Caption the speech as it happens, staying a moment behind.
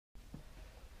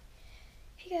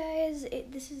guys,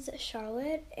 this is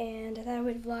Charlotte, and I thought I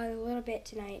would vlog a little bit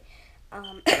tonight,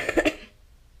 um,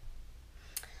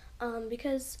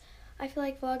 because I feel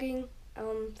like vlogging,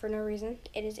 for no reason.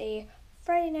 It is a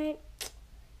Friday night,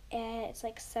 and it's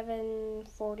like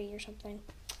 7:40 or something,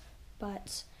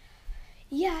 but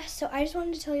yeah, so I just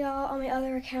wanted to tell y'all on my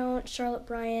other account, Charlotte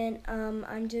Bryant,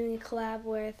 I'm doing a collab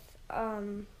with,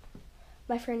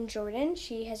 my friend Jordan.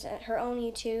 She has her own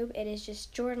YouTube. It is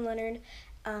just Jordan Leonard.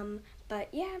 But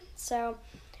yeah, so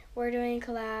we're doing a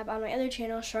collab on my other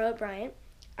channel, Charlotte Bryant.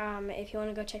 If you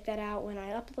want to go check that out when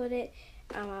I upload it,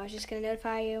 I was just gonna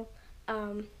notify you.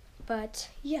 But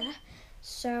yeah,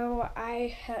 so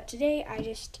today I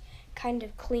just kind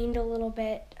of cleaned a little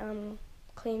bit.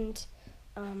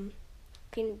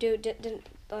 Did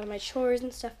a lot of my chores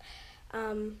and stuff.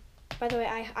 By the way,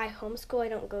 I homeschool. I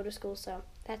don't go to school, so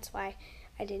that's why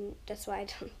I didn't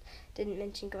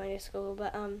mention going to school.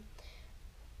 But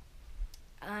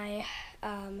I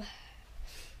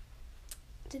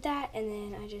did that, and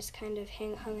then I just kind of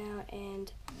hung out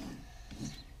and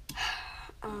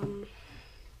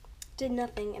did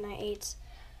nothing, and I ate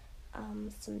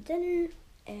some dinner,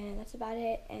 and that's about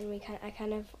it. And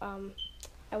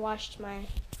I washed my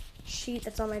sheet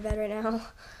that's on my bed right now.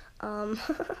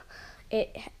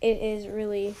 It is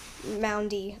really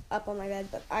moundy up on my bed,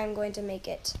 but I'm going to make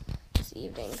it this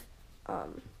evening.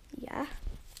 Yeah.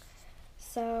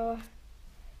 So,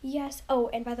 yes. Oh,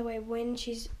 and by the way, when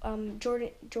she's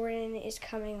Jordan is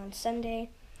coming on Sunday,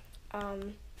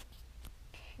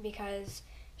 because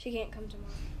she can't come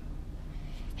tomorrow.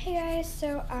 Hey guys,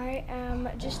 so I am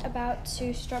just about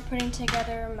to start putting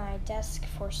together my desk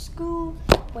for school,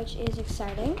 which is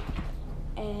exciting,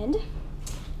 and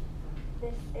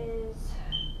this is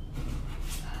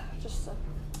just a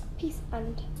piece,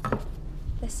 and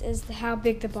this is how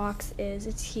big the box is.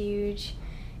 It's huge.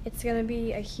 It's gonna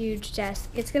be a huge desk.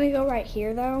 It's gonna go right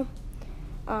here though.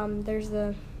 There's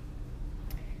the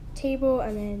table,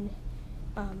 and then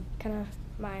kind of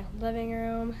my living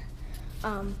room.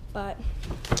 But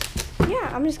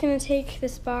yeah, I'm just gonna take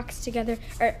this box together,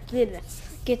 or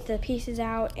get the pieces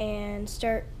out and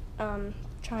start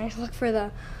trying to look for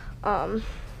the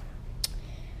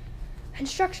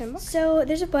instruction book. So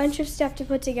there's a bunch of stuff to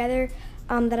put together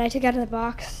that I took out of the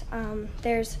box.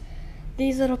 There's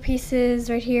these little pieces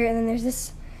right here, and then there's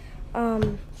this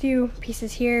few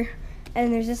pieces here, and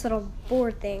then there's this little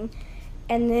board thing,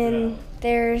 and then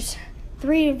there's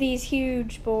 3 of these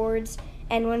huge boards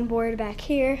and 1 board back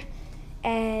here,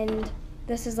 and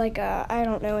this is like I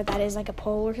don't know what that is, like a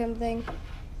pole or something,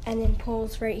 and then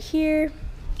poles right here,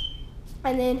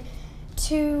 and then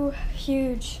 2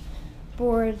 huge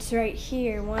boards right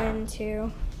here, 1,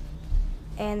 2,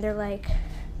 and they're like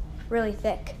really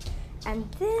thick.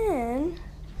 And then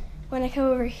when I come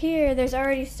over here, there's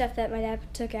already stuff that my dad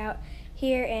took out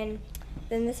here, and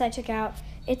then this I took out.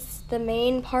 It's the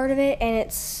main part of it, and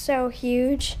it's so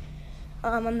huge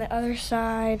on the other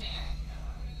side.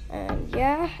 And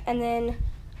yeah, and then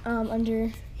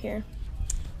under here,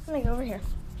 let me go over here.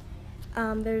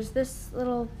 There's this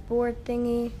little board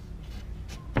thingy,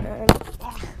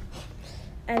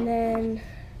 and then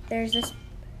there's this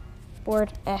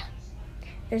board.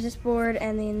 There's this board,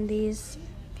 and then these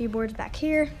few boards back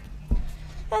here,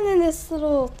 and then this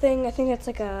little thing. I think that's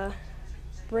like a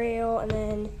rail, and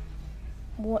then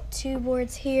 2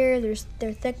 boards here.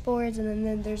 They're thick boards, and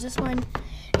then there's this one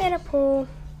and a pole,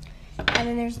 and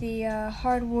then there's the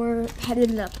hardware,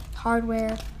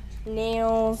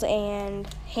 nails, and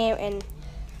and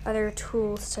other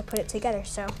tools to put it together.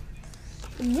 So,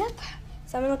 yep.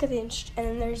 So I'm gonna look at and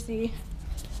then there's the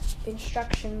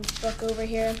instructions book over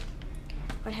here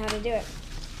on how to do it.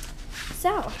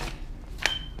 So,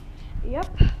 yep,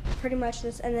 pretty much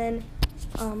this, and then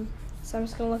so I'm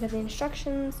just gonna look at the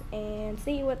instructions and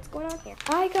see what's going on here.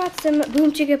 I got some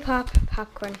Boom Chicka Pop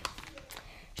popcorn.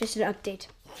 Just an update.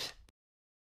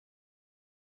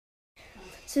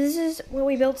 So this is what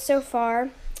we built so far.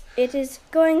 It is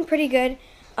going pretty good,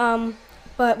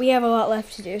 but we have a lot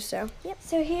left to do, so yep.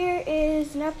 So here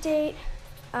is an update.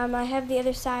 I have the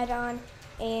other side on,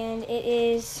 and it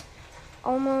is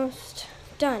almost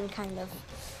done, kind of.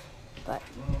 But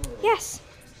yes,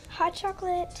 hot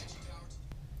chocolate.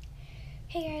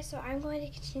 Hey guys, so I'm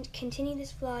going to continue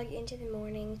this vlog into the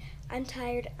morning. I'm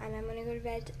tired, and I'm gonna go to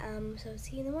bed. So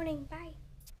see you in the morning. Bye.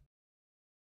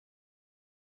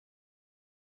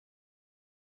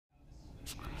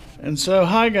 And so,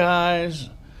 hi guys.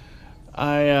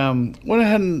 I went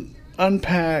ahead and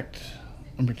unpacked.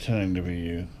 I'm pretending to be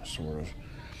you, sort of.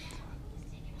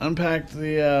 Unpacked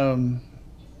the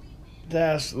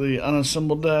desk, the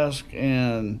unassembled desk,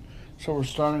 and So we're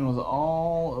starting with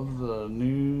all of the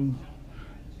new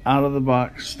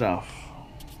out-of-the-box stuff.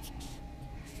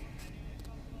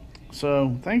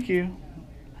 So thank you,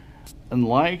 and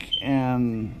like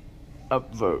and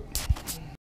upvote.